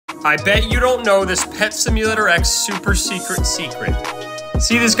I bet you don't know this Pet Simulator X super secret.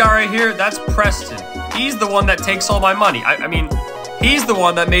 See this guy right here? That's Preston. He's the one that takes all my money. I mean, he's the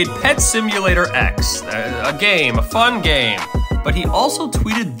one that made Pet Simulator X, a game, a fun game. But he also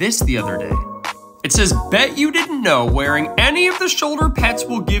tweeted this the other day. It says, bet you didn't know wearing any of the shoulder pets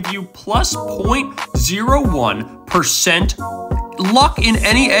will give you plus 0.01% luck in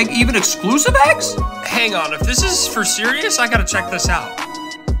any egg, even exclusive eggs? Hang on, if this is for serious, I gotta check this out.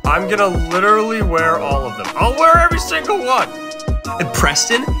 I'm gonna literally wear all of them. I'll wear every single one. And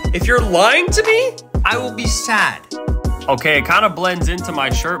Preston, if you're lying to me, I will be sad. Okay, it kind of blends into my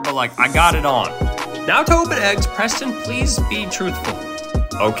shirt, but like, I got it on. Now to open eggs, Preston, please be truthful.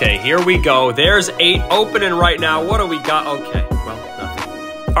 Okay, here we go. There's 8 opening right now. What do we got? Okay, well, nothing.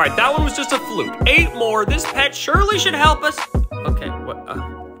 All right, that one was just a fluke. 8 more. This pet surely should help us. Okay, what?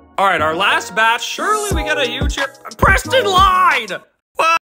 All right, our last batch. Surely we got a huge hit. Preston lied!